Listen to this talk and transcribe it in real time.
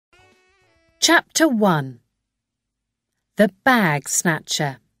Chapter 1. The Bag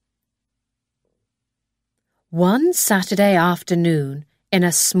Snatcher. One Saturday afternoon, in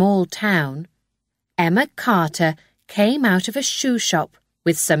a small town, Emma Carter came out of a shoe shop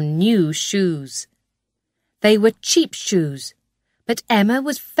with some new shoes. They were cheap shoes, but Emma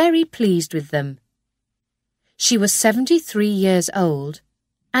was very pleased with them. She was 73 years old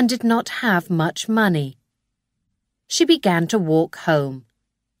and did not have much money. She began to walk home.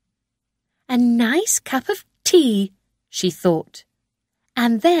 A nice cup of tea, she thought,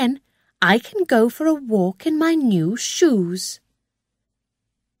 and then I can go for a walk in my new shoes.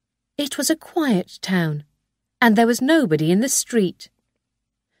 It was a quiet town, and there was nobody in the street.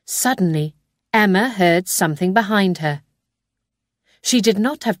 Suddenly, Emma heard something behind her. She did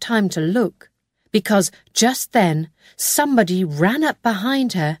not have time to look, because just then somebody ran up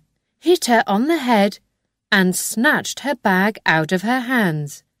behind her, hit her on the head, and snatched her bag out of her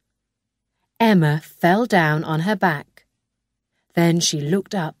hands. Emma fell down on her back. Then she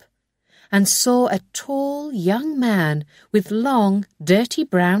looked up and saw a tall young man with long, dirty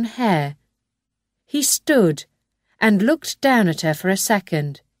brown hair. He stood and looked down at her for a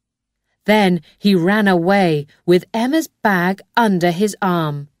second. Then he ran away with Emma's bag under his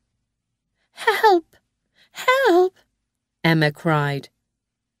arm. "Help! Help!" Emma cried.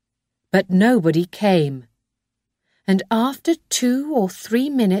 But nobody came. And after 2 or 3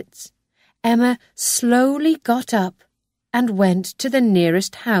 minutes, Emma slowly got up and went to the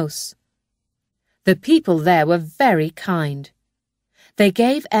nearest house. The people there were very kind. They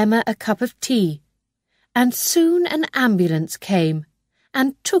gave Emma a cup of tea, and soon an ambulance came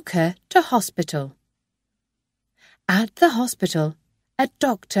and took her to hospital. At the hospital, a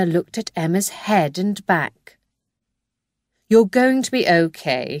doctor looked at Emma's head and back. "You're going to be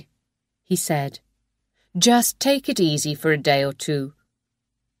okay," he said. "Just take it easy for a day or 2.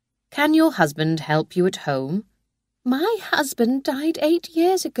 Can your husband help you at home?" "My husband died 8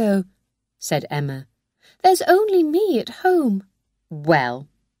 years ago," said Emma. "There's only me at home." "Well,"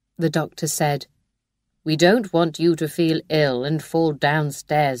 the doctor said, "we don't want you to feel ill and fall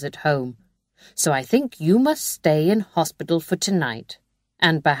downstairs at home, so I think you must stay in hospital for tonight,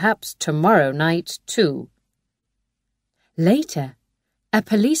 and perhaps tomorrow night too." Later, a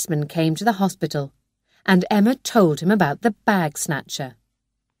policeman came to the hospital, and Emma told him about the bag snatcher.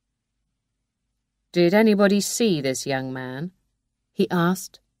 "Did anybody see this young man?" he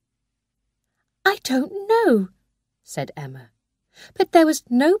asked. "I don't know," said Emma, "but there was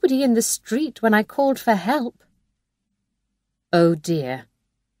nobody in the street when I called for help." "Oh dear,"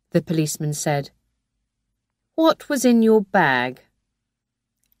 the policeman said. "What was in your bag?"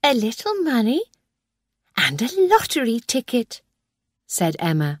 "A little money and a lottery ticket," said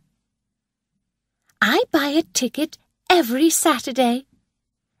Emma. "I buy a ticket every Saturday.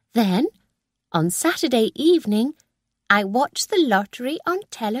 Then, on Saturday evening, I watch the lottery on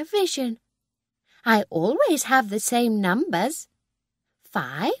television. I always have the same numbers: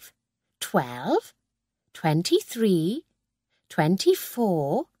 5, 12, 23,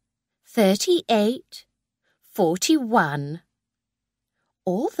 24, 38, 41.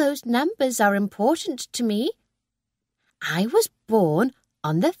 All those numbers are important to me. I was born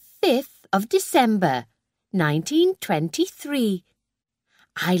on the 5th of December, 1923.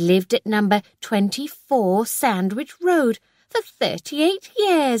 I lived at number 24 Sandwich Road for 38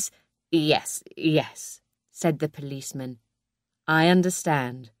 years. Yes, said the policeman. "I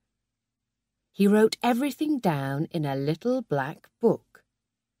understand." He wrote everything down in a little black book.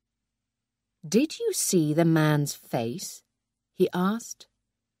 "Did you see the man's face?" he asked.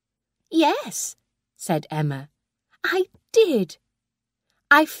 "Yes," said Emma, "I did.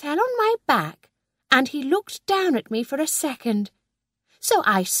 I fell on my back, and he looked down at me for a second. So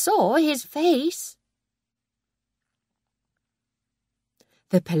I saw his face."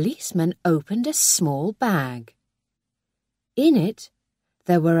 The policeman opened a small bag. In it,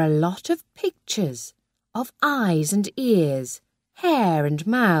 there were a lot of pictures of eyes and ears, hair and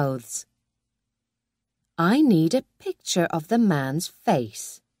mouths. "I need a picture of the man's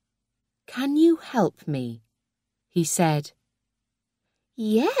face. Can you help me?" he said.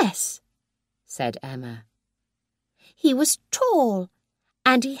 "Yes," said Emma. "He was tall,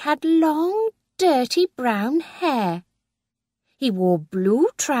 and he had long, dirty brown hair. He wore blue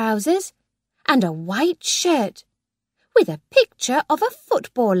trousers and a white shirt with a picture of a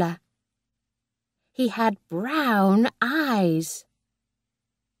footballer. He had brown eyes."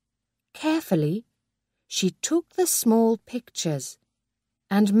 Carefully, she took the small pictures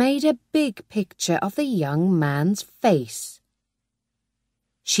and made a big picture of the young man's face.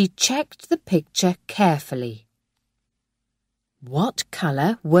 She checked the picture carefully. "What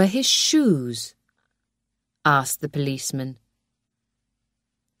colour were his shoes?" asked the policeman.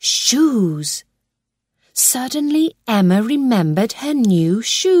 Shoes! Suddenly Emma remembered her new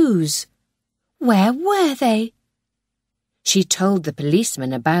shoes. Where were they? She told the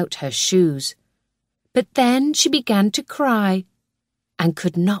policeman about her shoes, but then she began to cry and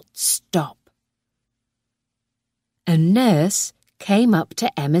could not stop. A nurse came up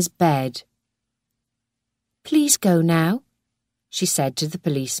to Emma's bed. "Please go now," she said to the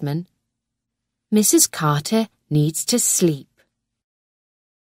policeman. "Mrs. Carter needs to sleep."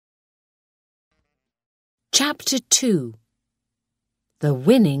 Chapter 2. The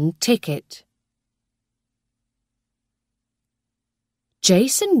Winning Ticket.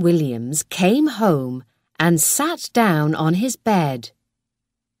 Jason Williams came home and sat down on his bed.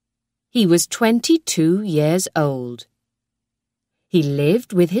 He was 22 years old. He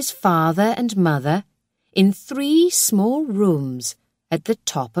lived with his father and mother in 3 small rooms at the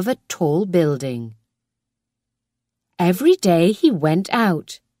top of a tall building. Every day he went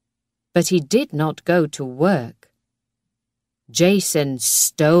out, but he did not go to work. Jason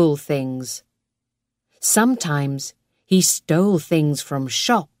stole things. Sometimes he stole things from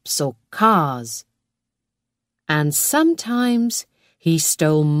shops or cars. And sometimes he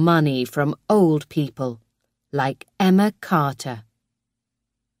stole money from old people, like Emma Carter.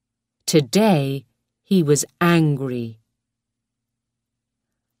 Today he was angry.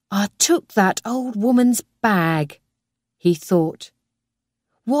 "I took that old woman's bag," he thought.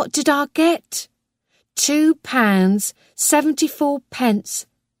 "What did I get? £2.74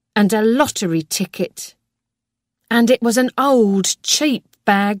 and a lottery ticket. And it was an old, cheap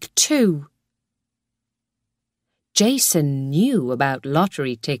bag too." Jason knew about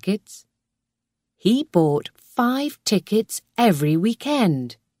lottery tickets. He bought 5 tickets every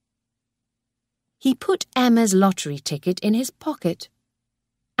weekend. He put Emma's lottery ticket in his pocket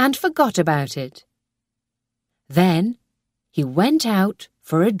and forgot about it. Then he went out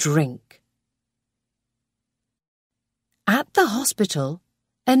for a drink. At the hospital,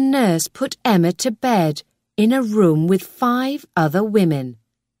 a nurse put Emma to bed in a room with 5 other women.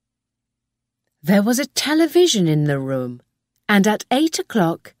 There was a television in the room, and at 8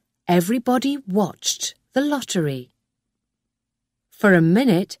 o'clock everybody watched the lottery. For a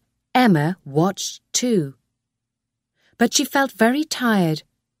minute, Emma watched too. But she felt very tired,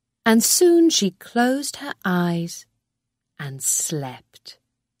 and soon she closed her eyes and slept.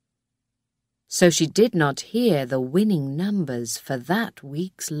 So she did not hear the winning numbers for that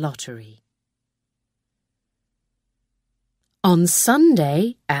week's lottery. On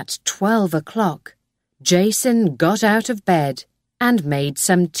Sunday at 12 o'clock, Jason got out of bed and made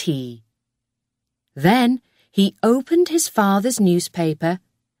some tea. Then he opened his father's newspaper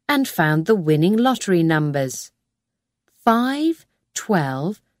and found the winning lottery numbers: 5,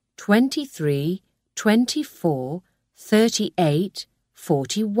 12, 23, 24, 38,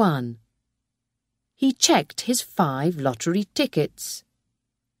 41. He checked his 5 lottery tickets.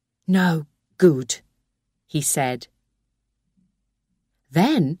 "No good," he said.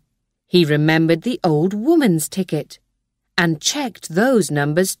 Then he remembered the old woman's ticket and checked those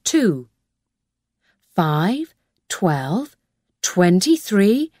numbers too: 5, 12,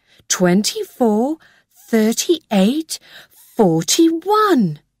 23, 24, 38,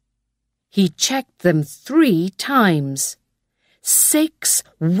 41. He checked them 3 times. 6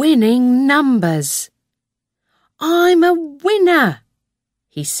 winning numbers. "I'm a winner,"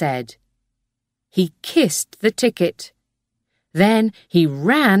 he said. He kissed the ticket. Then he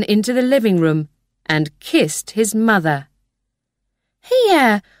ran into the living room and kissed his mother.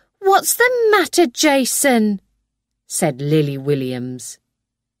 "Here, what's the matter, Jason?" said Lily Williams.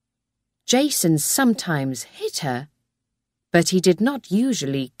 Jason sometimes hit her, but he did not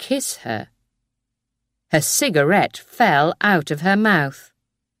usually kiss her. Her cigarette fell out of her mouth.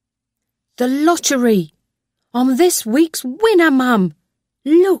 "The lottery! I'm this week's winner, Mum!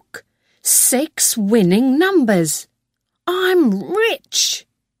 Look, 6 winning numbers! I'm rich!"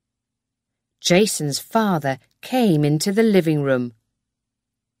 Jason's father came into the living room.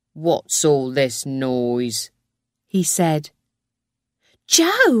 "What's all this noise?" he said.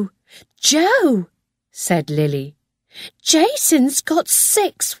 "Joe! Joe!" said Lily. "Jason's got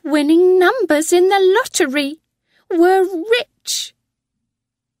 6 winning numbers in the lottery. We're rich."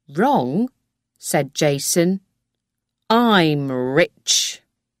 "Wrong," said Jason. "I'm rich."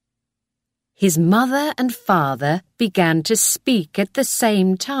 His mother and father began to speak at the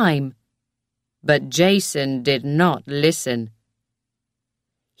same time, but Jason did not listen.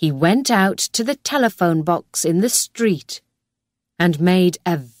 He went out to the telephone box in the street and made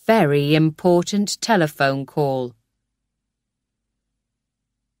a very important telephone call.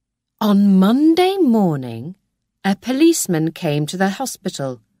 On Monday morning, a policeman came to the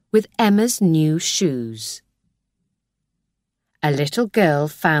hospital with Emma's new shoes. A little girl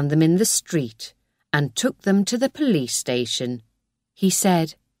found them in the street and took them to the police station. He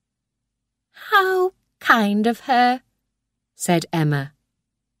said, "How kind of her," said Emma.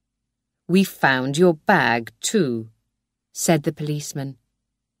 "We found your bag too," said the policeman.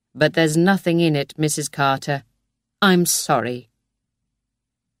 "But there's nothing in it, Mrs. Carter. I'm sorry."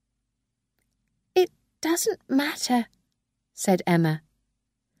 "It doesn't matter," said Emma.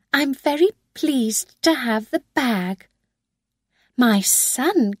 "I'm very pleased to have the bag. My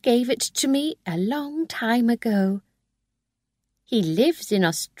son gave it to me a long time ago. He lives in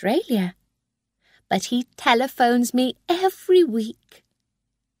Australia, but he telephones me every week.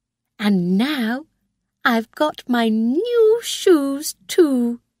 And now I've got my new shoes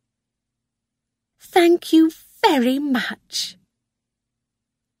too. Thank you very much."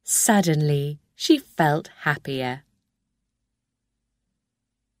 Suddenly, she felt happier.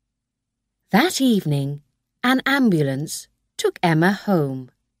 That evening, an ambulance took Emma home.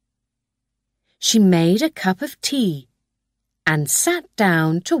 She made a cup of tea and sat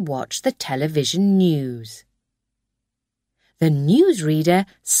down to watch the television news. The newsreader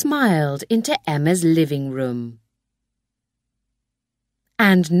smiled into Emma's living room.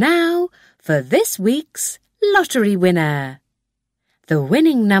 "And now for this week's lottery winner. The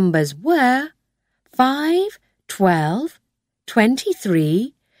winning numbers were 5, 12,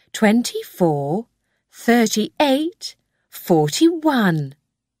 23, 24, 38, 41.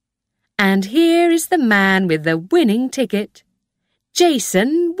 And here is the man with the winning ticket,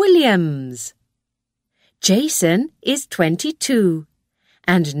 Jason Williams. Jason is 22,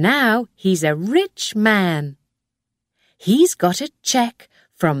 and now he's a rich man. He's got a cheque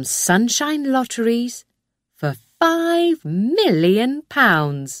from Sunshine Lotteries for £5 million.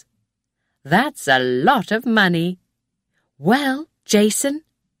 That's a lot of money. Well, Jason,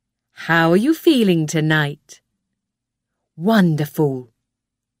 how are you feeling tonight?" "Wonderful."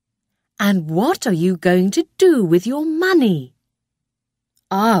 "And what are you going to do with your money?"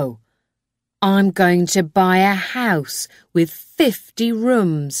 "Oh, I'm going to buy a house with 50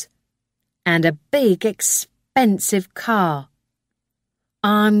 rooms and a big expensive car.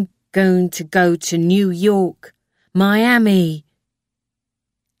 I'm going to go to New York, Miami."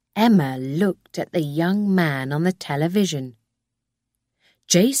 Emma looked at the young man on the television.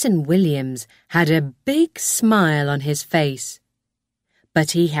 Jason Williams had a big smile on his face,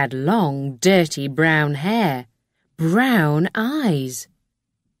 but he had long, dirty brown hair, brown eyes.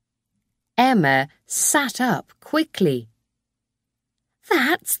 Emma sat up quickly.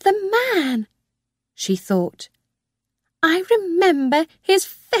 "That's the man," she thought. "I remember his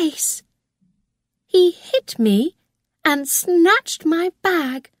face. He hit me and snatched my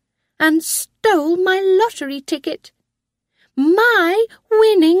bag and stole my lottery ticket. My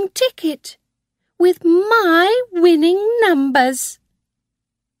winning ticket, with my winning numbers."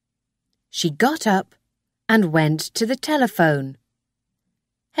 She got up and went to the telephone.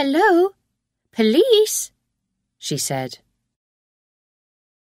 "Hello, police," she said.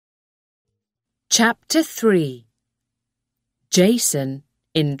 Chapter 3. Jason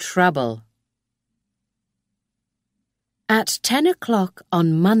in Trouble. At 10 o'clock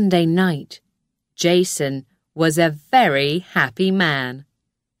on Monday night, Jason was a very happy man.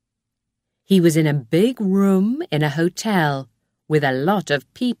 He was in a big room in a hotel with a lot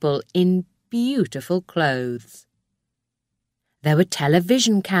of people in beautiful clothes. There were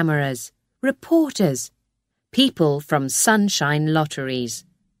television cameras, reporters, people from Sunshine Lotteries.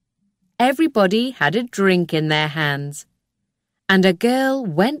 Everybody had a drink in their hands, and a girl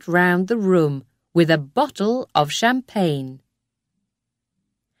went round the room with a bottle of champagne.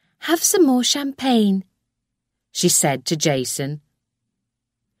 "Have some more champagne," she said to Jason.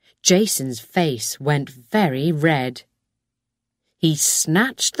 Jason's face went very red. He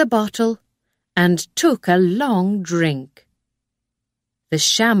snatched the bottle and took a long drink. The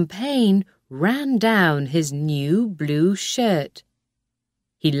champagne ran down his new blue shirt.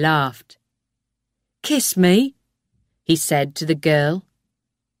 He laughed. "Kiss me," he said to the girl.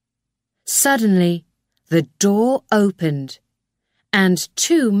 Suddenly, the door opened, and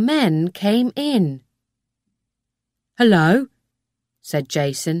 2 men came in. "Hello," said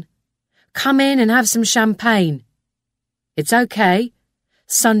Jason. "Come in and have some champagne. It's okay.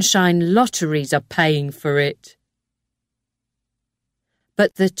 Sunshine Lotteries are paying for it."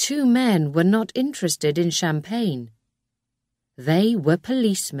 But the 2 men were not interested in champagne. They were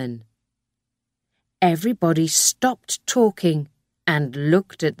policemen. Everybody stopped talking and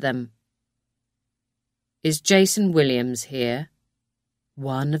looked at them. "Is Jason Williams here?"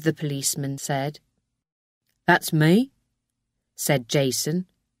 one of the policemen said. "That's me," said Jason.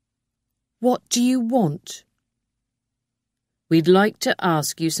 "What do you want?" "We'd like to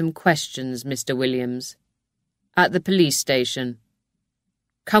ask you some questions, Mr. Williams. At the police station.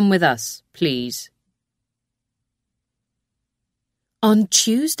 Come with us, please." On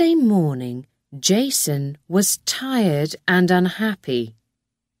Tuesday morning, Jason was tired and unhappy.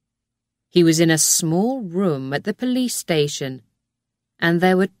 He was in a small room at the police station, and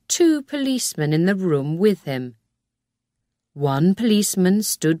there were 2 policemen in the room with him. One policeman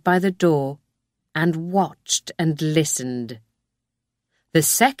stood by the door and watched and listened. The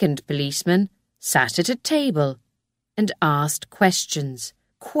second policeman sat at a table and asked questions,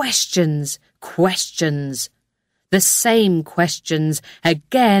 questions, questions, the same questions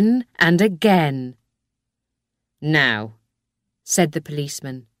again and again. "Now," said the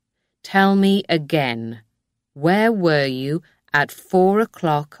policeman, "tell me again, where were you at 4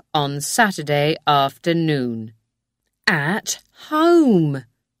 o'clock on Saturday afternoon?" "At home,"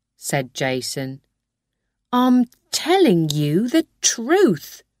 said Jason. "I'm telling you the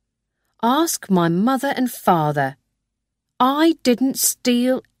truth. Ask my mother and father. I didn't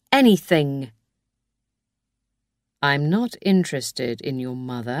steal anything." "I'm not interested in your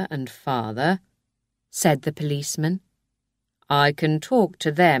mother and father," said the policeman. "I can talk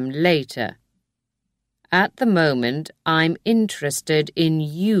to them later. At the moment, I'm interested in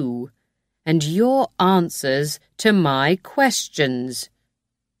you and your answers to my questions.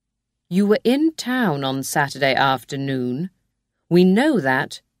 You were in town on Saturday afternoon. We know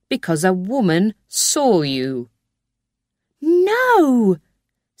that because a woman saw you." "No,"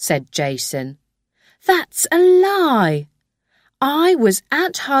 said Jason. "That's a lie. I was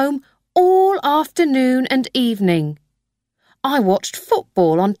at home all afternoon and evening. I watched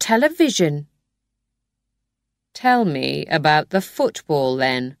football on television." "Tell me about the football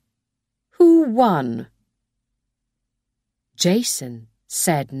then. Who won?" Jason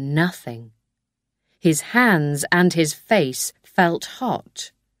said nothing. His hands and his face felt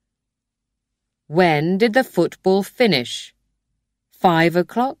hot. "When did the football finish? 5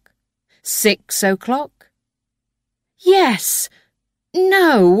 o'clock? 6 o'clock?" "Yes,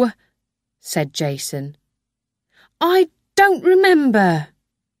 no," said Jason. "I don't remember."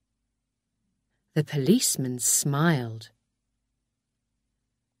 The policeman smiled.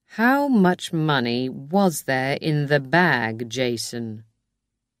 "How much money was there in the bag, Jason?"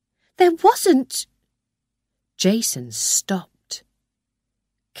 "There wasn't." Jason stopped.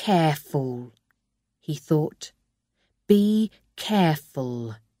 "Careful," he thought. "Be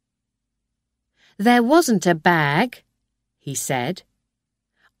careful." "There wasn't a bag," he said.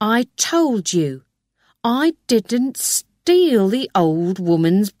 "I told you, I didn't steal the old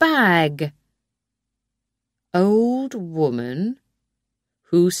woman's bag." "Old woman?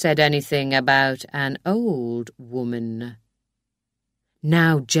 Who said anything about an old woman?"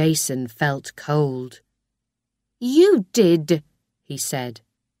 Now Jason felt cold. "You did," he said.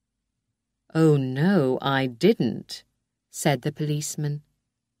 "Oh, no, I didn't," said the policeman.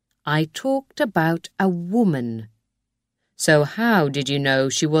 "I talked about a woman. So how did you know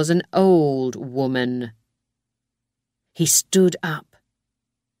she was an old woman?" He stood up.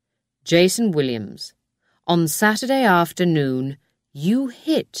 "Jason Williams, on Saturday afternoon, you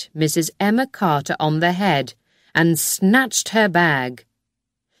hit Mrs. Emma Carter on the head and snatched her bag.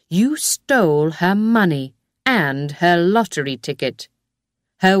 You stole her money and her lottery ticket,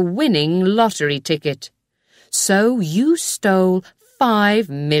 her winning lottery ticket. So you stole £5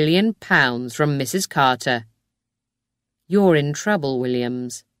 million from Mrs. Carter. You're in trouble,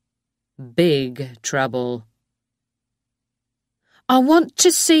 Williams. Big trouble." "I want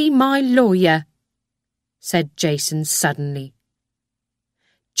to see my lawyer," said Jason suddenly.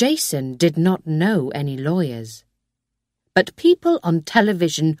 Jason did not know any lawyers, but people on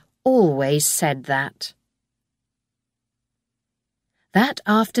television always said that. That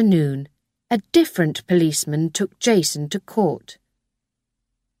afternoon, a different policeman took Jason to court.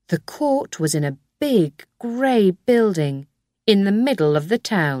 The court was in a big grey building in the middle of the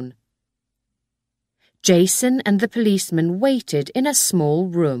town. Jason and the policeman waited in a small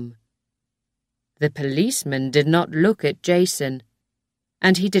room. The policeman did not look at Jason,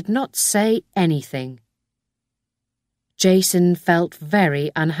 and he did not say anything. Jason felt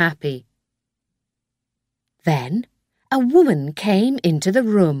very unhappy. Then a woman came into the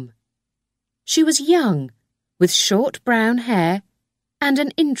room. She was young, with short brown hair and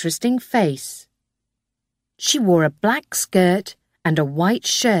an interesting face. She wore a black skirt and a white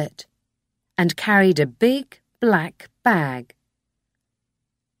shirt, and carried a big black bag.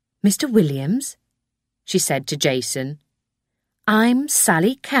 "Mr. Williams," she said to Jason, I'm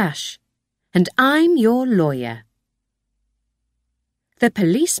Sally Cash, and I'm your lawyer." The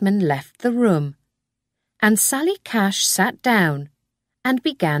policeman left the room, and Sally Cash sat down and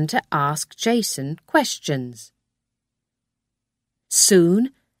began to ask Jason questions.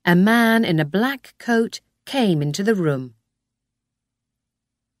 Soon, a man in a black coat came into the room.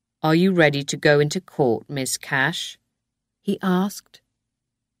 "Are you ready to go into court, Miss Cash?" he asked.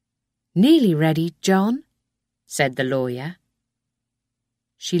 "Nearly ready, John," said the lawyer.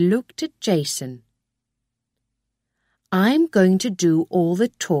 She looked at Jason. "I'm going to do all the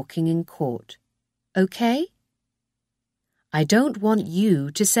talking in court, okay? I don't want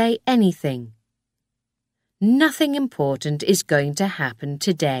you to say anything. Nothing important is going to happen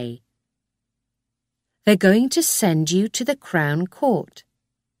today. They're going to send you to the Crown Court.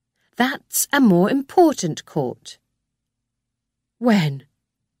 That's a more important court." "When?"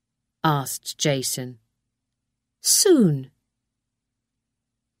 asked Jason. "Soon."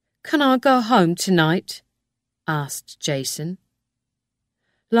 "Can I go home tonight?" asked Jason.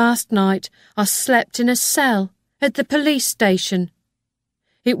 "Last night I slept in a cell at the police station.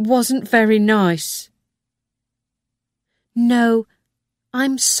 It wasn't very nice." "No,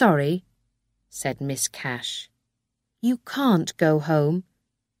 I'm sorry," said Miss Cash. "You can't go home.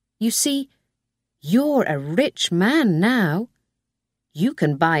 You see, you're a rich man now. You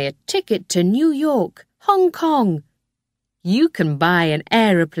can buy a ticket to New York, Hong Kong. You can buy an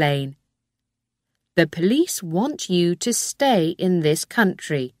aeroplane. The police want you to stay in this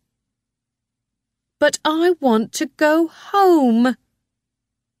country." "But I want to go home."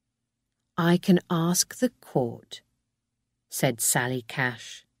 "I can ask the court," said Sally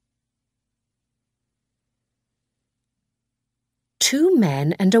Cash. 2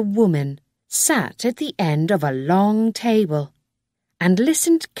 men and a woman sat at the end of a long table and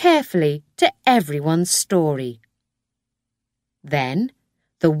listened carefully to everyone's story. Then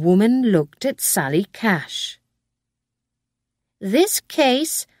the woman looked at Sally Cash. "This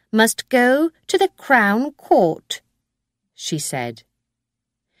case must go to the Crown Court," she said.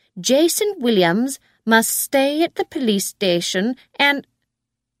 "Jason Williams must stay at the police station and—"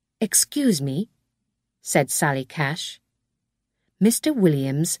 "Excuse me," said Sally Cash. "Mr.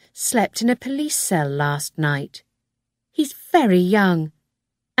 Williams slept in a police cell last night. He's very young,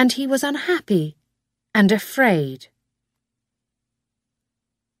 and he was unhappy and afraid.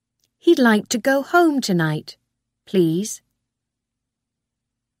 He'd like to go home tonight, please."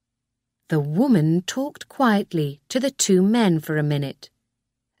 The woman talked quietly to the 2 men for a minute.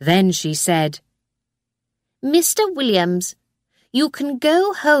 Then she said, "Mr. Williams, you can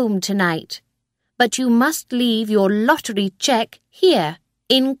go home tonight, but you must leave your lottery cheque here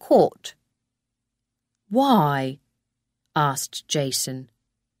in court." "Why?" asked Jason.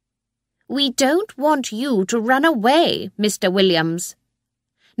 "We don't want you to run away, Mr. Williams.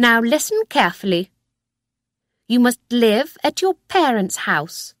 Now listen carefully. You must live at your parents'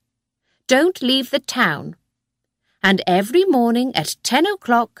 house. Don't leave the town. And every morning at 10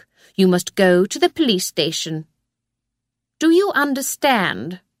 o'clock you must go to the police station. Do you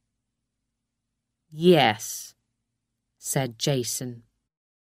understand?" "Yes," said Jason.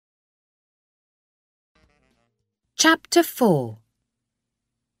 Chapter 4.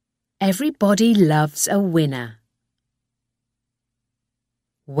 Everybody Loves a Winner.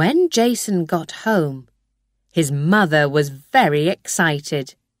 When Jason got home, his mother was very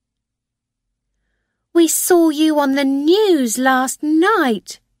excited. "We saw you on the news last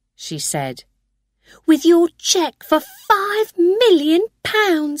night," she said, "with your cheque for £5 million.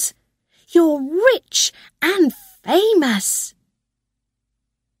 You're rich and famous."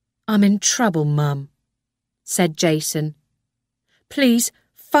 "I'm in trouble, Mum," said Jason. "Please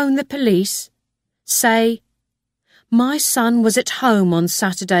phone the police. Say, my son was at home on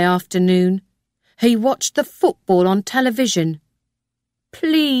Saturday afternoon. He watched the football on television.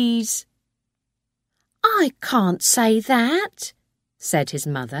 Please." "I can't say that," said his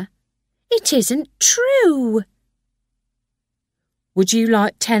mother. "It isn't true." "Would you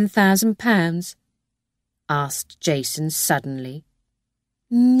like £10,000? asked Jason suddenly.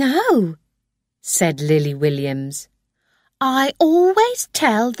 "No," said Lily Williams. "I always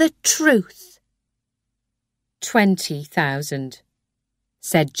tell the truth." 20,000,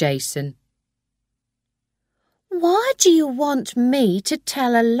 said Jason. "Why do you want me to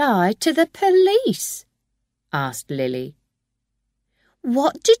tell a lie to the police?" asked Lily.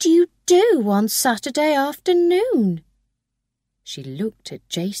 "What did you do on Saturday afternoon?" She looked at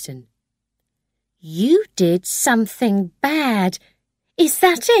Jason. "You did something bad. Is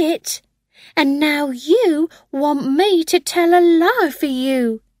that it? And now you want me to tell a lie for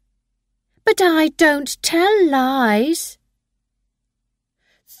you. But I don't tell lies."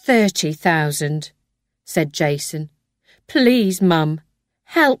 30,000, said Jason. Please, Mum,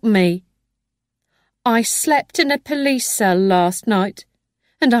 help me. I slept in a police cell last night,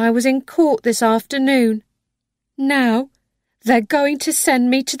 and I was in court this afternoon. Now they're going to send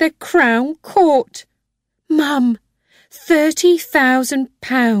me to the Crown Court. Mum,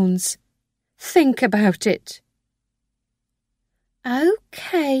 £30,000. Think about it.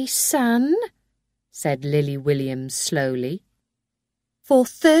 OK, son, said Lily Williams slowly. For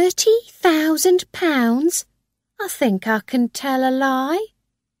 £30,000, I think I can tell a lie.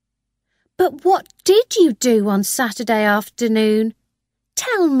 But what did you do on Saturday afternoon?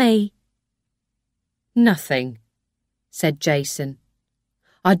 Tell me. Nothing, said Jason.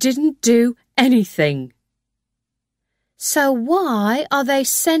 I didn't do anything. So why are they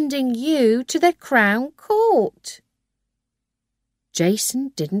sending you to the Crown Court?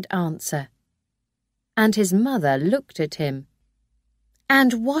 Jason didn't answer, and his mother looked at him.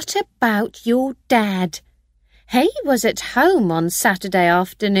 And what about your dad? He was at home on Saturday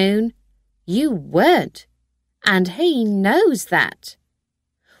afternoon. You weren't, and he knows that.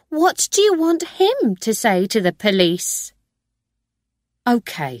 What do you want him to say to the police?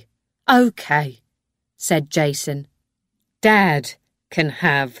 OK, said Jason. Dad can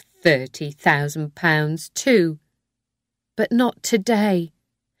have £30,000 too. But not today.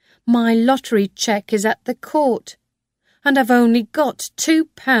 My lottery cheque is at the court, and I've only got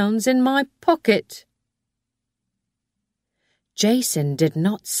 £2 in my pocket. Jason did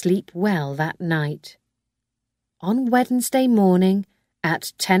not sleep well that night. On Wednesday morning,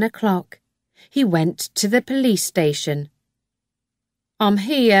 at 10 o'clock, he went to the police station. I'm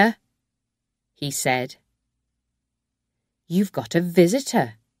here, he said. You've got a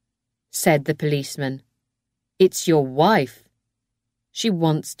visitor, said the policeman. It's your wife. She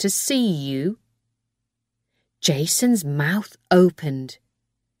wants to see you. Jason's mouth opened.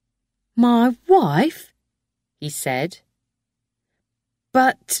 My wife? He said.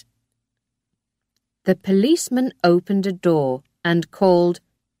 But... The policeman opened a door and called,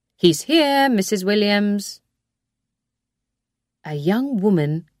 He's here, Mrs. Williams. A young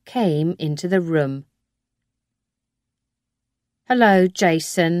woman came into the room. Hello,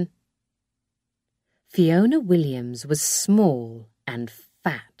 Jason. Fiona Williams was small and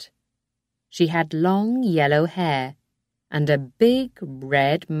fat. She had long yellow hair and a big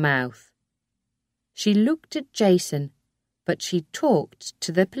red mouth. She looked at Jason, but she talked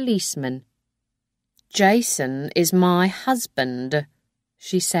to the policeman. Jason is my husband,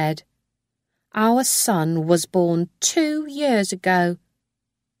 she said. Our son was born 2 years ago.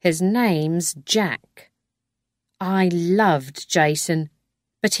 His name's Jack. I loved Jason,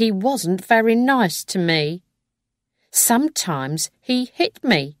 but he wasn't very nice to me. Sometimes he hit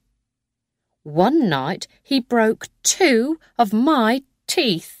me. One night he broke 2 of my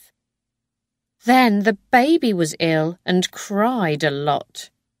teeth. Then the baby was ill and cried a lot.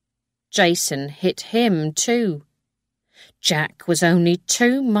 Jason hit him too. Jack was only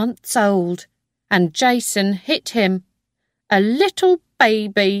 2 months old, and Jason hit him. A little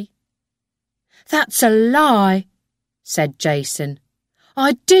baby. That's a lie, said Jason.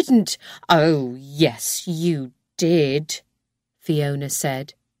 I didn't. Oh, yes, you did, Fiona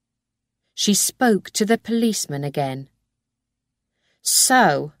said. She spoke to the policeman again.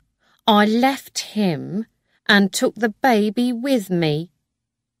 So, I left him and took the baby with me.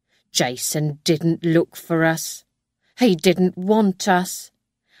 Jason didn't look for us. He didn't want us,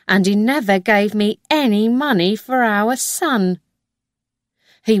 and he never gave me any money for our son.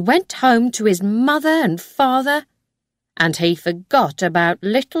 He went home to his mother and father, and he forgot about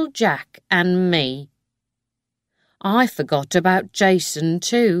little Jack and me. I forgot about Jason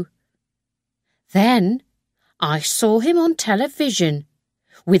too. Then I saw him on television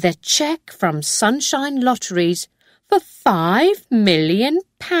with a cheque from Sunshine Lotteries for £5 million.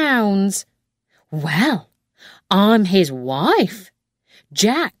 Well, I'm his wife.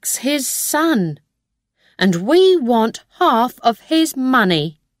 Jack's his son. And we want half of his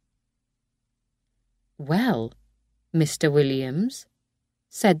money. Well, Mr. Williams,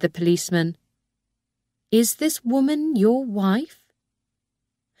 said the policeman, is this woman your wife?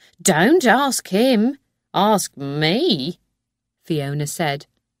 Don't ask him, ask me, Fiona said.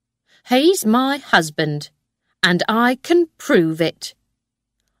 He's my husband, and I can prove it.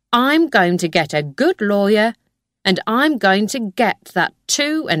 I'm going to get a good lawyer, and I'm going to get that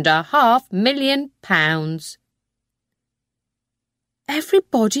 £2.5 million.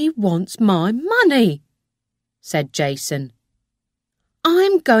 Everybody wants my money, said Jason.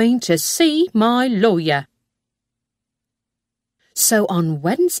 I'm going to see my lawyer. So on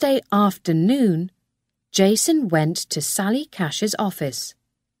Wednesday afternoon, Jason went to Sally Cash's office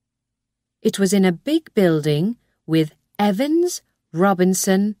It was in a big building with Evans,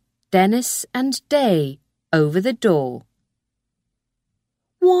 Robinson, Dennis and Day over the door.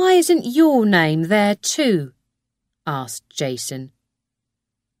 "Why isn't your name there too?" asked Jason.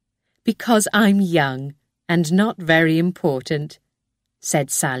 "Because I'm young and not very important," said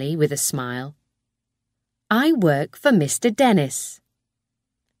Sally with a smile. "I work for Mr. Dennis."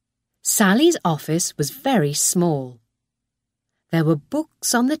 Sally's office was very small. There were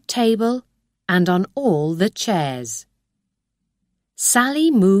books on the table and on all the chairs. Sally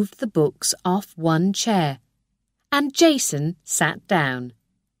moved the books off one chair, and Jason sat down.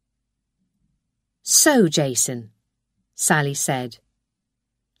 "So, Jason," Sally said,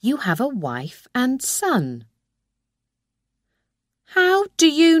 "you have a wife and son." "How do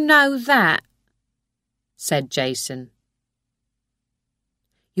you know that?" said Jason.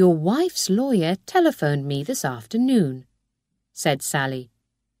 "Your wife's lawyer telephoned me this afternoon," said Sally.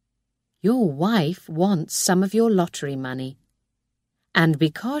 "Your wife wants some of your lottery money, and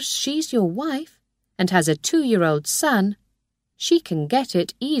because she's your wife and has a 2-year-old son, she can get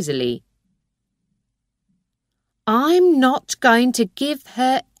it easily." "I'm not going to give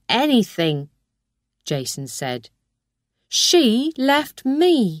her anything," Jason said. "She left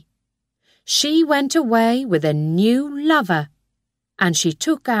me. She went away with a new lover, and she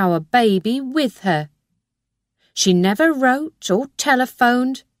took our baby with her. She never wrote or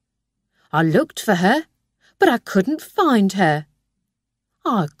telephoned. I looked for her, but I couldn't find her.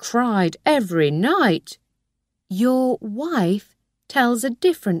 I cried every night. Your wife tells a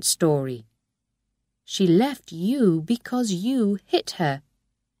different story. She left you because you hit her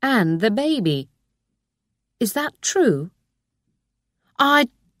and the baby. Is that true?" "I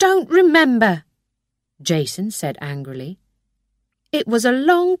don't remember," Jason said angrily. "It was a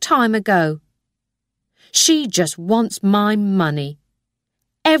long time ago. She just wants my money.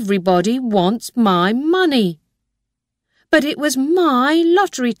 Everybody wants my money. But it was my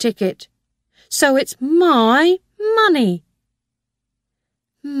lottery ticket, so it's my money."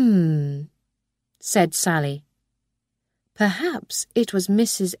 Said Sally. "Perhaps it was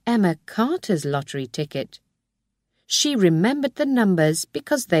Mrs. Emma Carter's lottery ticket. She remembered the numbers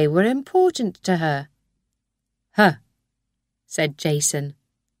because they were important to her." "Huh," said Jason.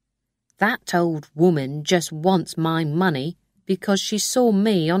 "That old woman just wants my money because she saw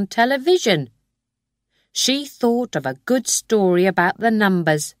me on television. She thought of a good story about the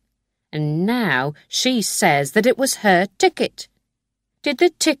numbers, and now she says that it was her ticket. Did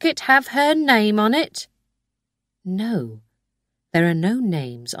the ticket have her name on it?" "No, there are no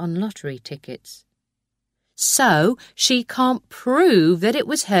names on lottery tickets." "So she can't prove that it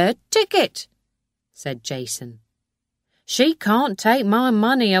was her ticket," said Jason. "She can't take my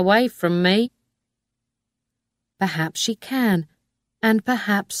money away from me." "Perhaps she can, and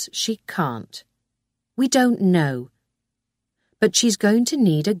perhaps she can't. We don't know. But she's going to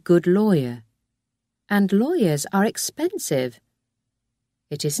need a good lawyer, and lawyers are expensive.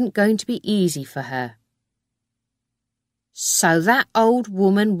 It isn't going to be easy for her." "So that old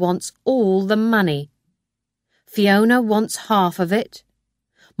woman wants all the money. Fiona wants half of it.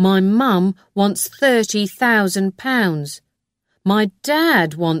 My mum wants £30,000. My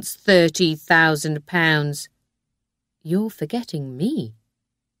dad wants £30,000. "You're forgetting me,"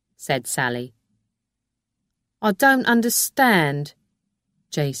 said Sally. "I don't understand,"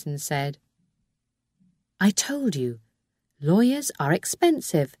 Jason said. "I told you, lawyers are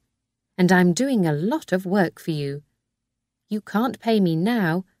expensive, and I'm doing a lot of work for you. You can't pay me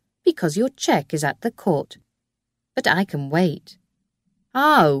now because your cheque is at the court, but I can wait."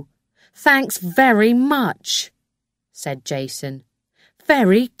 "Oh, thanks very much," said Jason.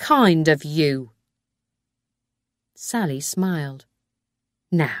 "Very kind of you." Sally smiled.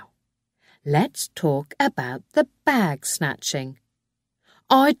 "Now, let's talk about the bag snatching."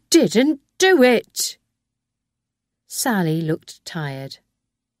 "I didn't do it." Sally looked tired.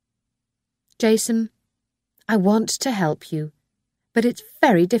 "Jason, I want to help you, but it's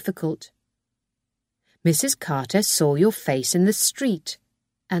very difficult. Mrs. Carter saw your face in the street,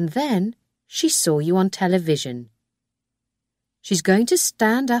 and then she saw you on television. She's going to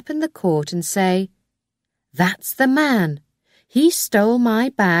stand up in the court and say, 'That's the man. He stole my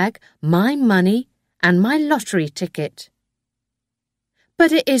bag, my money, and my lottery ticket.'"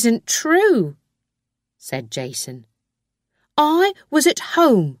 "But it isn't true," said Jason. "I was at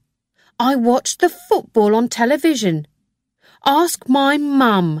home. I watched the football on television. Ask my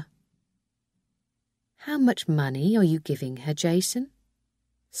mum." "How much money are you giving her, Jason?"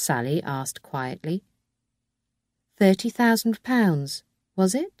 Sally asked quietly. £30,000,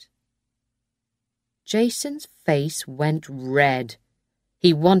 was it? Jason's face went red.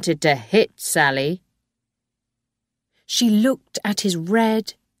 He wanted to hit Sally. She looked at his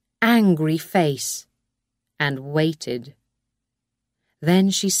red, angry face and waited. Then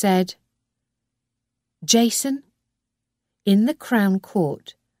she said, "Jason, in the Crown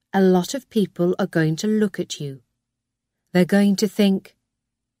Court, a lot of people are going to look at you. They're going to think,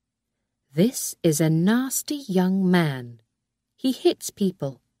 'This is a nasty young man. He hits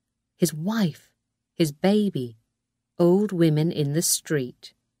people, his wife, his baby, old women in the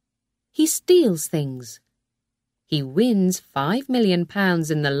street. He steals things. He wins £5 million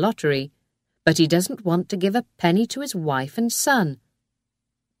in the lottery, but he doesn't want to give a penny to his wife and son.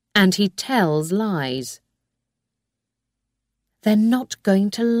 And he tells lies.' They're not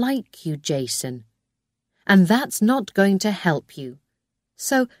going to like you, Jason, and that's not going to help you.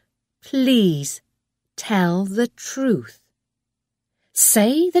 So please tell the truth.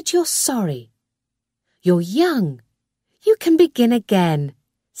 Say that you're sorry. You're young. You can begin again.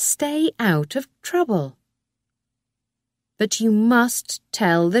 Stay out of trouble. But you must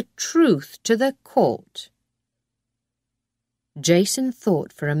tell the truth to the court." Jason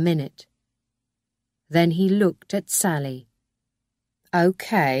thought for a minute. Then he looked at Sally.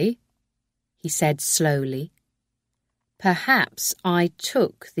 "Okay," he said slowly. "Perhaps I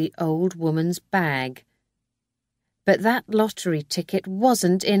took the old woman's bag. But that lottery ticket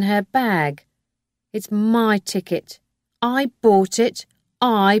wasn't in her bag. It's my ticket. I bought it.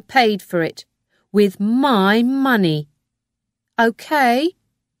 I paid for it. With my money. Okay?"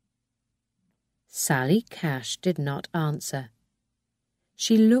 Sally Cash did not answer.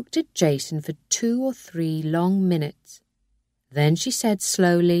 She looked at Jason for 2 or 3 long minutes. Then she said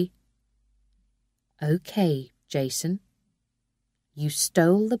slowly, "Okay, Jason. You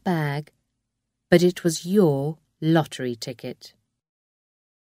stole the bag, but it was your lottery ticket."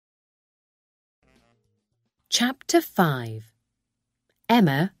 Chapter 5.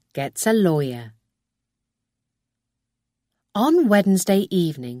 Emma Gets a Lawyer. On Wednesday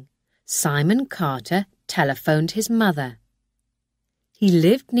evening, Simon Carter telephoned his mother. He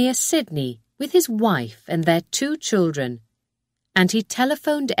lived near Sydney with his wife and their 2 children, and he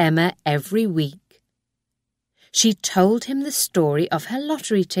telephoned Emma every week. She told him the story of her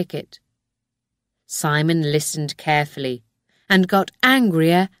lottery ticket. Simon listened carefully and got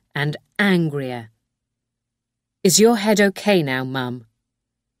angrier and angrier. "Is your head okay now, Mum?"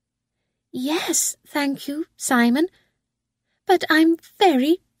 "Yes, thank you, Simon. But I'm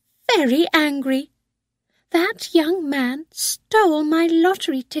very, very angry. That young man stole my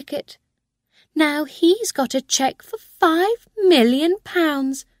lottery ticket. Now he's got a cheque for £5 million,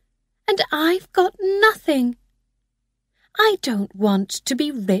 and I've got nothing. I don't want to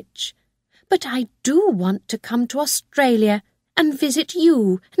be rich, but I do want to come to Australia and visit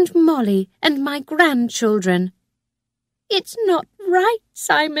you and Molly and my grandchildren. It's not right,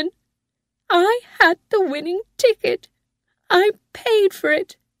 Simon. I had the winning ticket. I paid for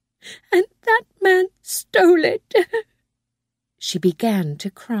it, and that man stole it." She began to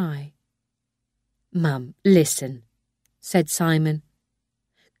cry. "Mum, listen," said Simon.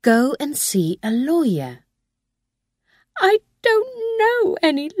 "Go and see a lawyer." "I don't know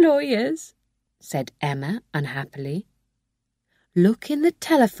any lawyers," said Emma unhappily. "Look in the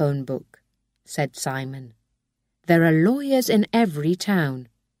telephone book," said Simon. "There are lawyers in every town."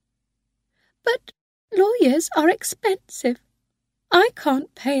 "But lawyers are expensive. I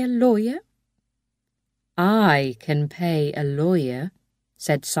can't pay a lawyer." "I can pay a lawyer,"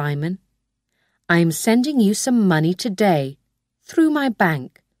 said Simon. "I'm sending you some money today, through my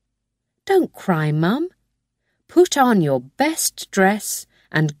bank. Don't cry, Mum. Put on your best dress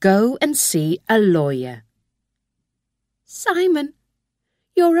and go and see a lawyer." "Simon,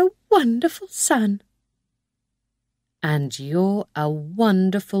 you're a wonderful son." "And you're a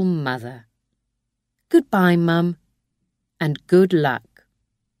wonderful mother. Goodbye, Mum, and good luck."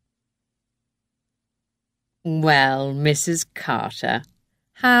 "Well, Mrs. Carter,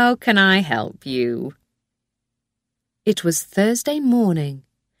 how can I help you?" It was Thursday morning,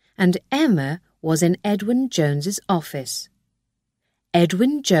 and Emma was in Edwin Jones's office.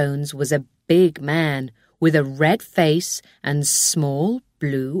 Edwin Jones was a big man with a red face and small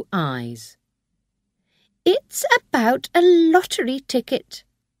blue eyes. "It's about a lottery ticket,"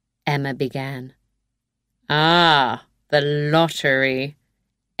 Emma began. "Ah, the lottery.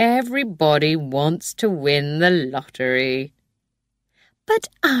 Everybody wants to win the lottery." "But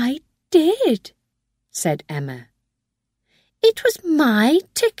I did," said Emma. "It was my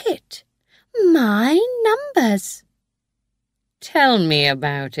ticket, my numbers." "Tell me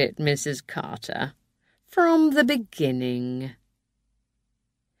about it, Mrs. Carter, from the beginning."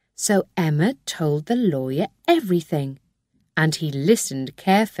 So Emma told the lawyer everything, and he listened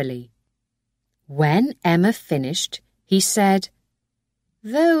carefully. When Emma finished, he said,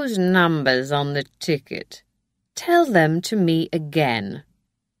 "Those numbers on the ticket, tell them to me again."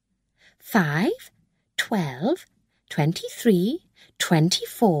 5, 12, 23,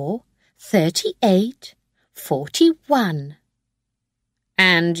 24, 38, 41.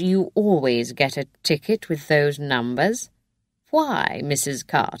 "And you always get a ticket with those numbers? Why, Mrs.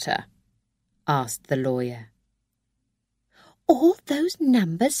 Carter?" asked the lawyer. "All those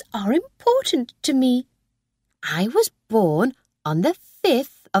numbers are important to me. I was born on the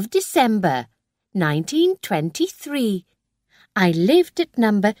 5th of December, 1923. I lived at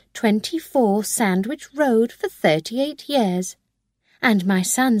number 24 Sandwich Road for 38 years, and my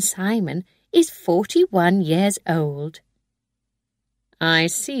son Simon is 41 years old." "I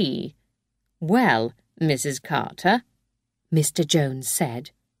see. Well, Mrs. Carter," Mr. Jones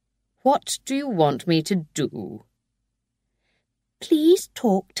said, "what do you want me to do?" "Please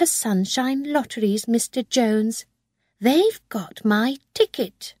talk to Sunshine Lotteries, Mr. Jones. They've got my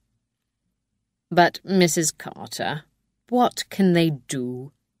ticket." "But, Mrs. Carter, what can they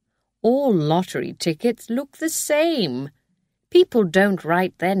do? All lottery tickets look the same. People don't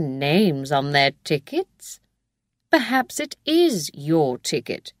write their names on their tickets. Perhaps it is your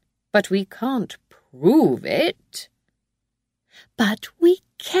ticket, but we can't prove it." "But we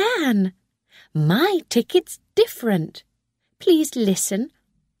can. My ticket's different. Please listen.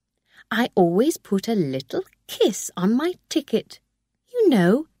 I always put a little kiss on my ticket. You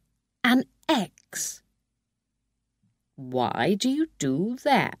know, an X." "Why do you do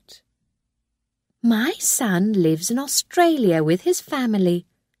that?" "My son lives in Australia with his family.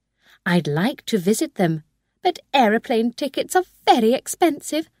 I'd like to visit them, but aeroplane tickets are very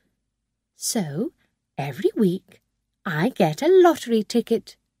expensive. So, every week, I get a lottery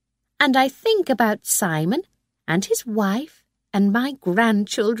ticket, and I think about Simon and his wife and my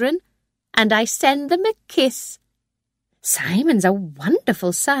grandchildren, and I send them a kiss. Simon's a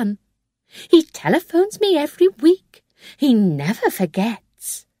wonderful son. He telephones me every week. He never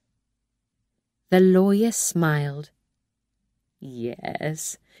forgets." The lawyer smiled.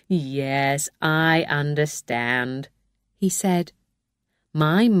 Yes, I understand," he said.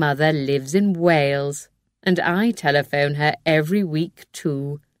 "My mother lives in Wales, and I telephone her every week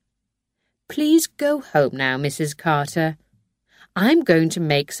too. Please go home now, Mrs. Carter. I'm going to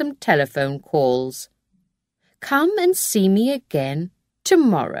make some telephone calls. Come and see me again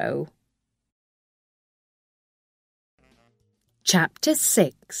tomorrow." Chapter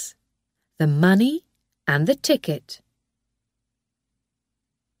 6. The Money and the Ticket.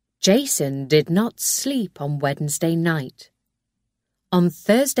 Jason did not sleep on Wednesday night. On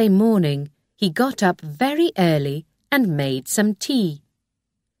Thursday morning, he got up very early and made some tea.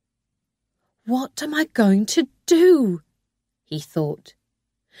 "What am I going to do?" he thought.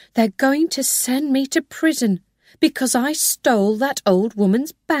 "They're going to send me to prison because I stole that old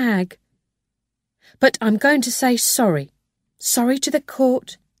woman's bag. But I'm going to say sorry. Sorry to the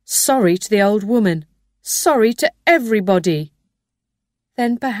court, sorry to the old woman, sorry to everybody.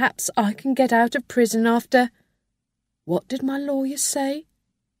 Then perhaps I can get out of prison after, what did my lawyer say?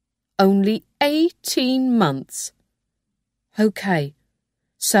 Only 18 months. OK,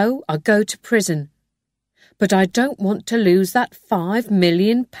 so I go to prison. But I don't want to lose that £5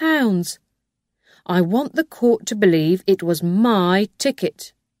 million. I want the court to believe it was my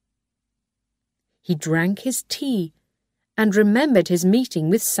ticket." He drank his tea and remembered his meeting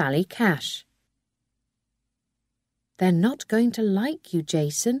with Sally Cash. "They're not going to like you,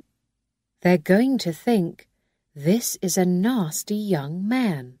 Jason. They're going to think this is a nasty young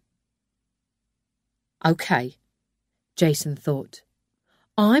man." "OK," Jason thought.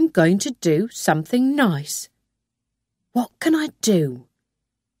 "I'm going to do something nice. What can I do?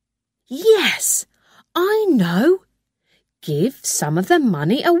 Yes, I know. Give some of the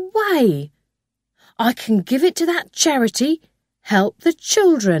money away. I can give it to that charity, Help the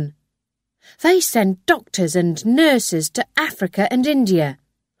Children. They send doctors and nurses to Africa and India.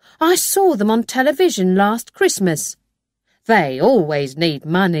 I saw them on television last Christmas. They always need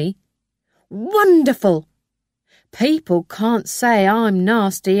money. Wonderful! People can't say I'm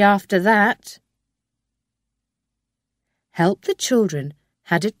nasty after that." Help the Children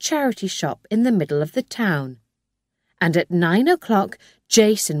had a charity shop in the middle of the town, and at 9 o'clock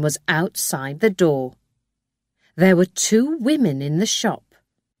Jason was outside the door. There were 2 women in the shop.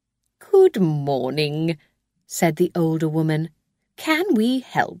 "Good morning," said the older woman. "Can we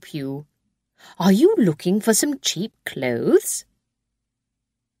help you? Are you looking for some cheap clothes?"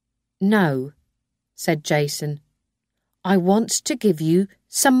 "No," said Jason. "I want to give you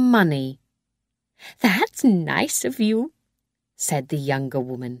some money." "That's nice of you. said the younger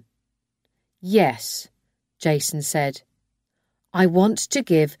woman. Yes, Jason said. I want to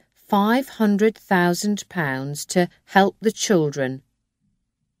give £500,000 to help the children.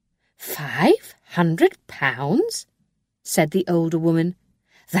 £500? said the older woman.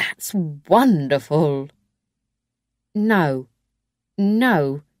 That's wonderful. No,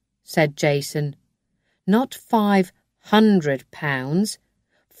 said Jason. Not £500,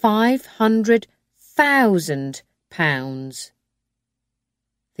 £500,000.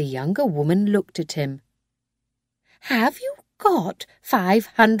 The younger woman looked at him. Have you got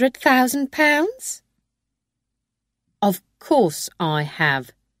 £500,000? Of course I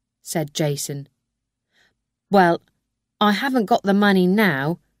have, said Jason. Well, I haven't got the money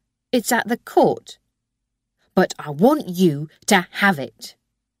now. It's at the court. But I want you to have it.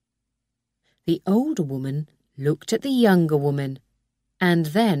 The older woman looked at the younger woman and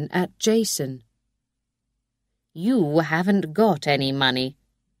then at Jason. You haven't got any money.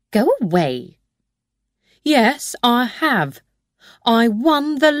 Go away. Yes, I have. I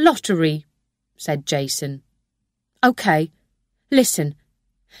won the lottery, said Jason. OK, listen.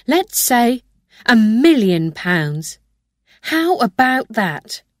 Let's say £1 million. How about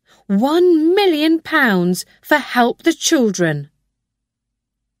that? £1 million for help the children.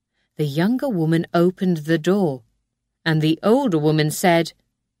 The younger woman opened the door, and the older woman said,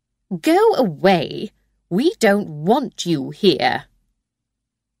 Go away. We don't want you here.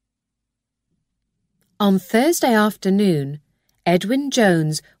 On Thursday afternoon, Edwin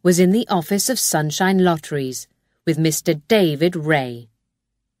Jones was in the office of Sunshine Lotteries with Mr. David Ray.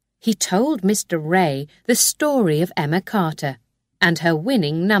 He told Mr. Ray the story of Emma Carter and her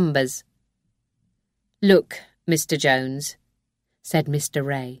winning numbers. Look, Mr. Jones, said Mr.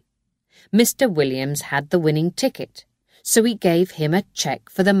 Ray. Mr. Williams had the winning ticket, so he gave him a cheque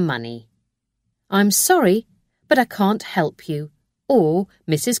for the money. I'm sorry, but I can't help you, or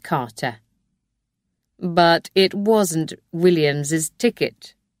Mrs. Carter. But it wasn't Williams's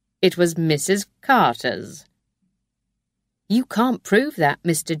ticket. It was Mrs. Carter's. You can't prove that,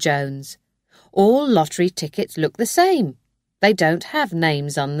 Mr. Jones. All lottery tickets look the same. They don't have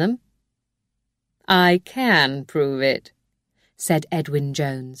names on them. I can prove it, said Edwin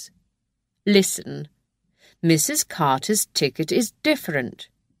Jones. Listen, Mrs. Carter's ticket is different.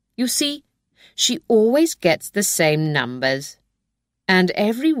 You see, she always gets the same numbers, and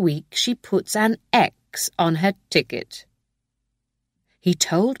every week she puts an X on her ticket. He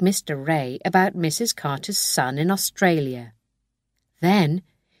told Mr. Ray about Mrs. Carter's son in Australia. Then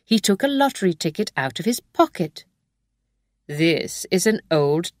he took a lottery ticket out of his pocket. This is an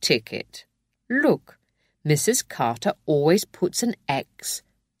old ticket. Look, Mrs. Carter always puts an X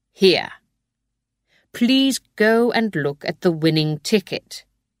here. Please go and look at the winning ticket.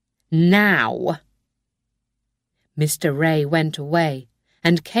 Now. Mr. Ray went away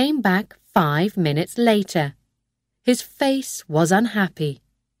and came back 5 minutes later. His face was unhappy.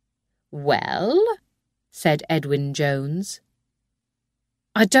 Well, said Edwin Jones.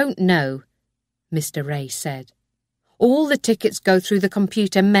 I don't know, Mr. Ray said. All the tickets go through the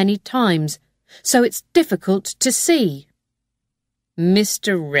computer many times, so it's difficult to see.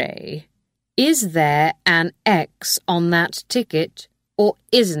 Mr. Ray, is there an X on that ticket, or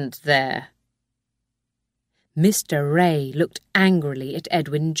isn't there? Mr. Ray looked angrily at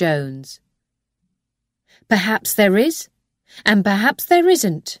Edwin Jones. Perhaps there is, and perhaps there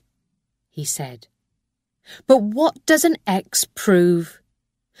isn't, he said. But what does an X prove?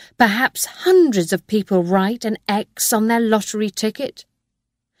 Perhaps hundreds of people write an X on their lottery ticket.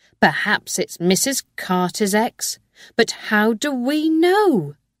 Perhaps it's Mrs. Carter's X, but how do we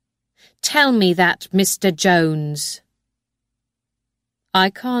know? Tell me that, Mr. Jones.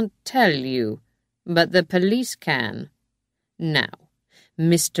 I can't tell you, but the police can. Now,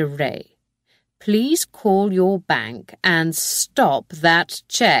 Mr. Ray, please call your bank and stop that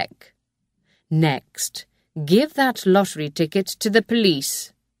cheque. Next, give that lottery ticket to the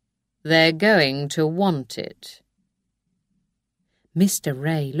police. They're going to want it. Mr.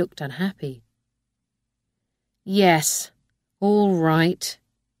 Ray looked unhappy. Yes, all right,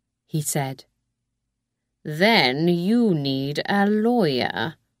 he said. Then you need a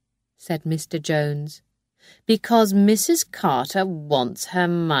lawyer, said Mr. Jones, because Mrs. Carter wants her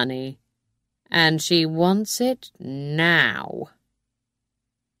money, and she wants it now.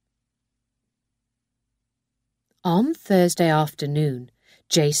 On Thursday afternoon,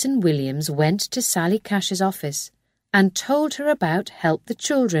 Jason Williams went to Sally Cash's office and told her about Help the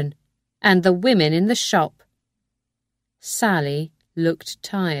Children and the women in the shop. Sally looked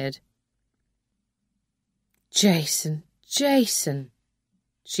tired. Jason,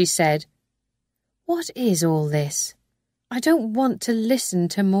 she said, what is all this? I don't want to listen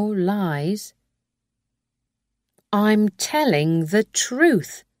to more lies. I'm telling the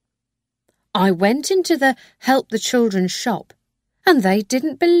truth. I went into the Help the Children shop and they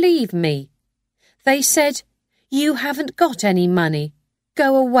didn't believe me. They said, "You haven't got any money.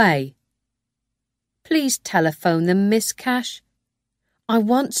 Go away." Please telephone them, Miss Cash. I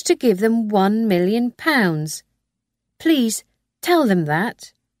want to give them £1 million. Please tell them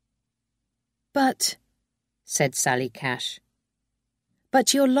that. But, said Sally Cash,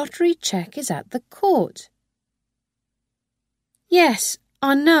 but your lottery cheque is at the court. Yes,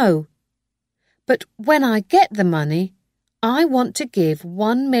 I know. But when I get the money, I want to give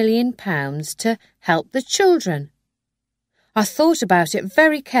 £1 million to help the children. I thought about it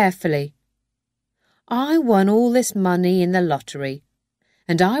very carefully. I won all this money in the lottery,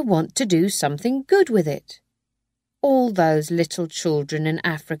 and I want to do something good with it. All those little children in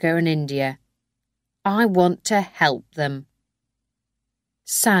Africa and India. I want to help them.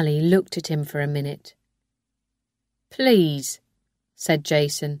 Sally looked at him for a minute. Please, said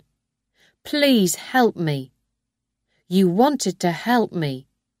Jason, please help me. You wanted to help me.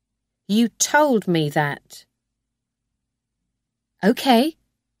 You told me that. Okay,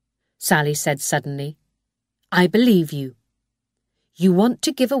 Sally said suddenly. I believe you. You want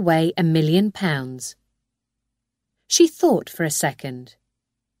to give away £1 million. She thought for a second.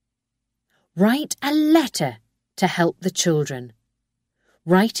 Write a letter to help the children.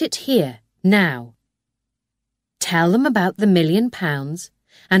 Write it here, now. Tell them about the £1 million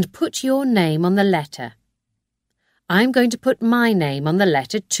and put your name on the letter. I'm going to put my name on the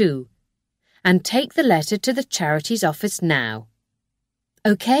letter too, and take the letter to the charity's office now.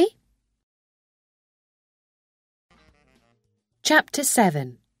 Okay? Chapter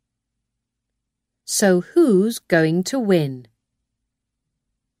 7. So who's going to win?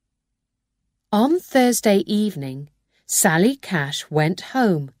 On Thursday evening, Sally Cash went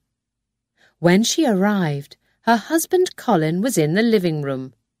home. When she arrived, her husband Colin was in the living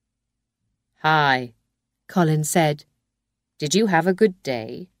room. Hi, Colin said. Did you have a good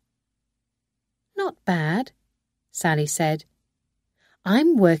day? Not bad, Sally said.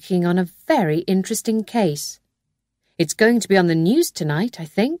 I'm working on a very interesting case. It's going to be on the news tonight, I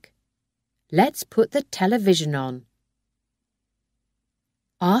think. Let's put the television on.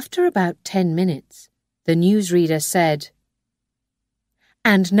 After about 10 minutes, the newsreader said,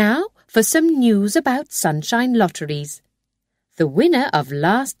 And now for some news about Sunshine Lotteries. The winner of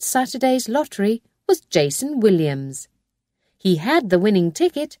last Saturday's lottery was Jason Williams. He had the winning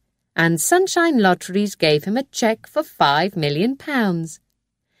ticket, and Sunshine Lotteries gave him a cheque for £5 million.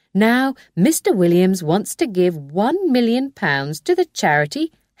 Now, Mr. Williams wants to give £1 million to the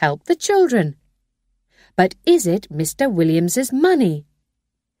charity Help the Children. But is it Mr. Williams's money?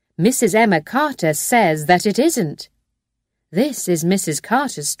 Mrs. Emma Carter says that it isn't. This is Mrs.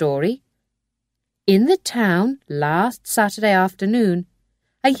 Carter's story. In the town last Saturday afternoon,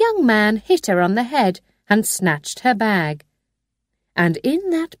 a young man hit her on the head and snatched her bag. And in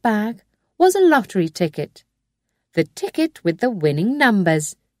that bag was a lottery ticket. The ticket with the winning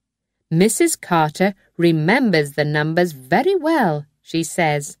numbers. Mrs. Carter remembers the numbers very well, she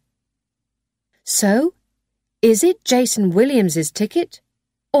says. So, is it Jason Williams's ticket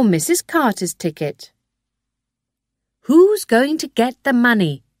or Mrs. Carter's ticket? Who's going to get the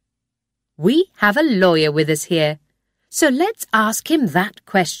money? We have a lawyer with us here, so let's ask him that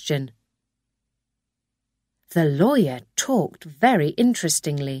question. The lawyer talked very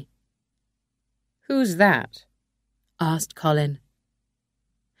interestingly. Who's that? Asked Colin.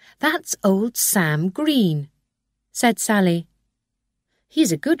 That's old Sam Green, said Sally.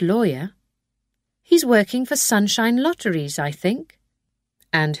 He's a good lawyer. He's working for Sunshine Lotteries, I think.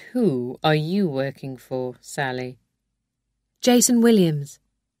 And who are you working for, Sally? Jason Williams.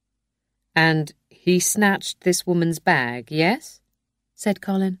 And he snatched this woman's bag, yes? Said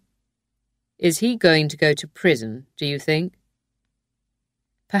Colin. Is he going to go to prison, do you think?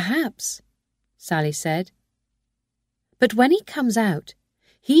 Perhaps, Sally said. But when he comes out,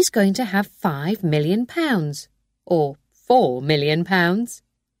 he's going to have £5 million, or £4 million.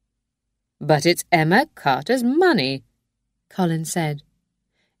 But it's Emma Carter's money, Colin said.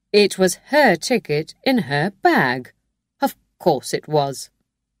 It was her ticket in her bag. Of course it was.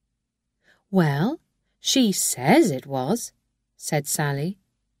 Well, she says it was, said Sally.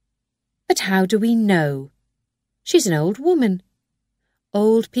 But how do we know? She's an old woman.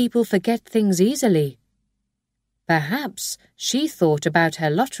 Old people forget things easily. Perhaps she thought about her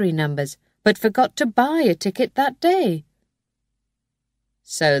lottery numbers, but forgot to buy a ticket that day.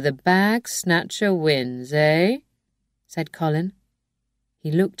 So the bag snatcher wins, eh? Said Colin.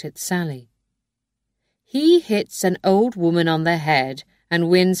 He looked at Sally. He hits an old woman on the head and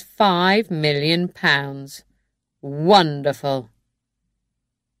wins £5 million. Wonderful!"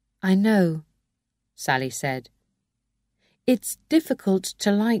 "I know," Sally said. "It's difficult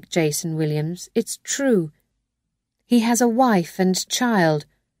to like Jason Williams, it's true. He has a wife and child,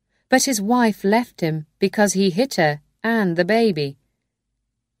 but his wife left him because he hit her and the baby.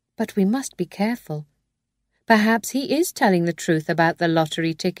 But we must be careful. Perhaps he is telling the truth about the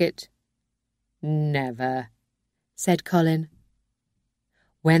lottery ticket." "Never," said Colin.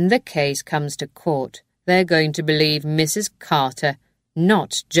 "When the case comes to court, they're going to believe Mrs. Carter,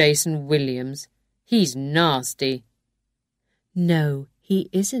 not Jason Williams. He's nasty." "No, he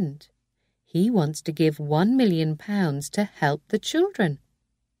isn't. He wants to give £1 million to help the children.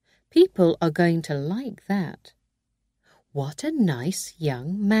 People are going to like that. What a nice young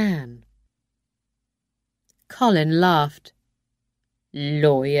man." Colin laughed.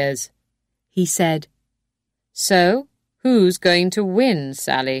 "Lawyers," he said. "So, who's going to win,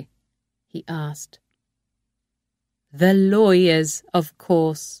 Sally?" he asked. "The lawyers, of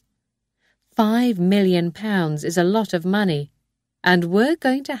course. £5 million is a lot of money, and we're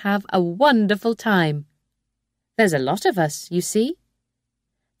going to have a wonderful time. There's a lot of us, you see.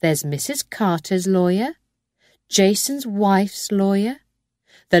 There's Mrs. Carter's lawyer, Jason's wife's lawyer,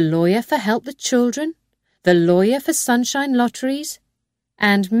 the lawyer for Help the Children, the lawyer for Sunshine Lotteries,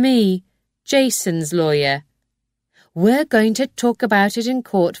 and me, Jason's lawyer. We're going to talk about it in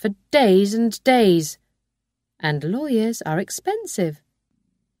court for days and days. And lawyers are expensive.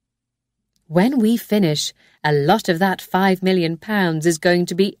 When we finish, a lot of that £5 million is going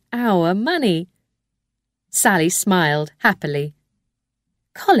to be our money." Sally smiled happily.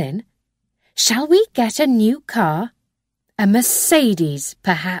 "Colin, shall we get a new car? A Mercedes,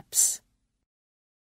 perhaps?"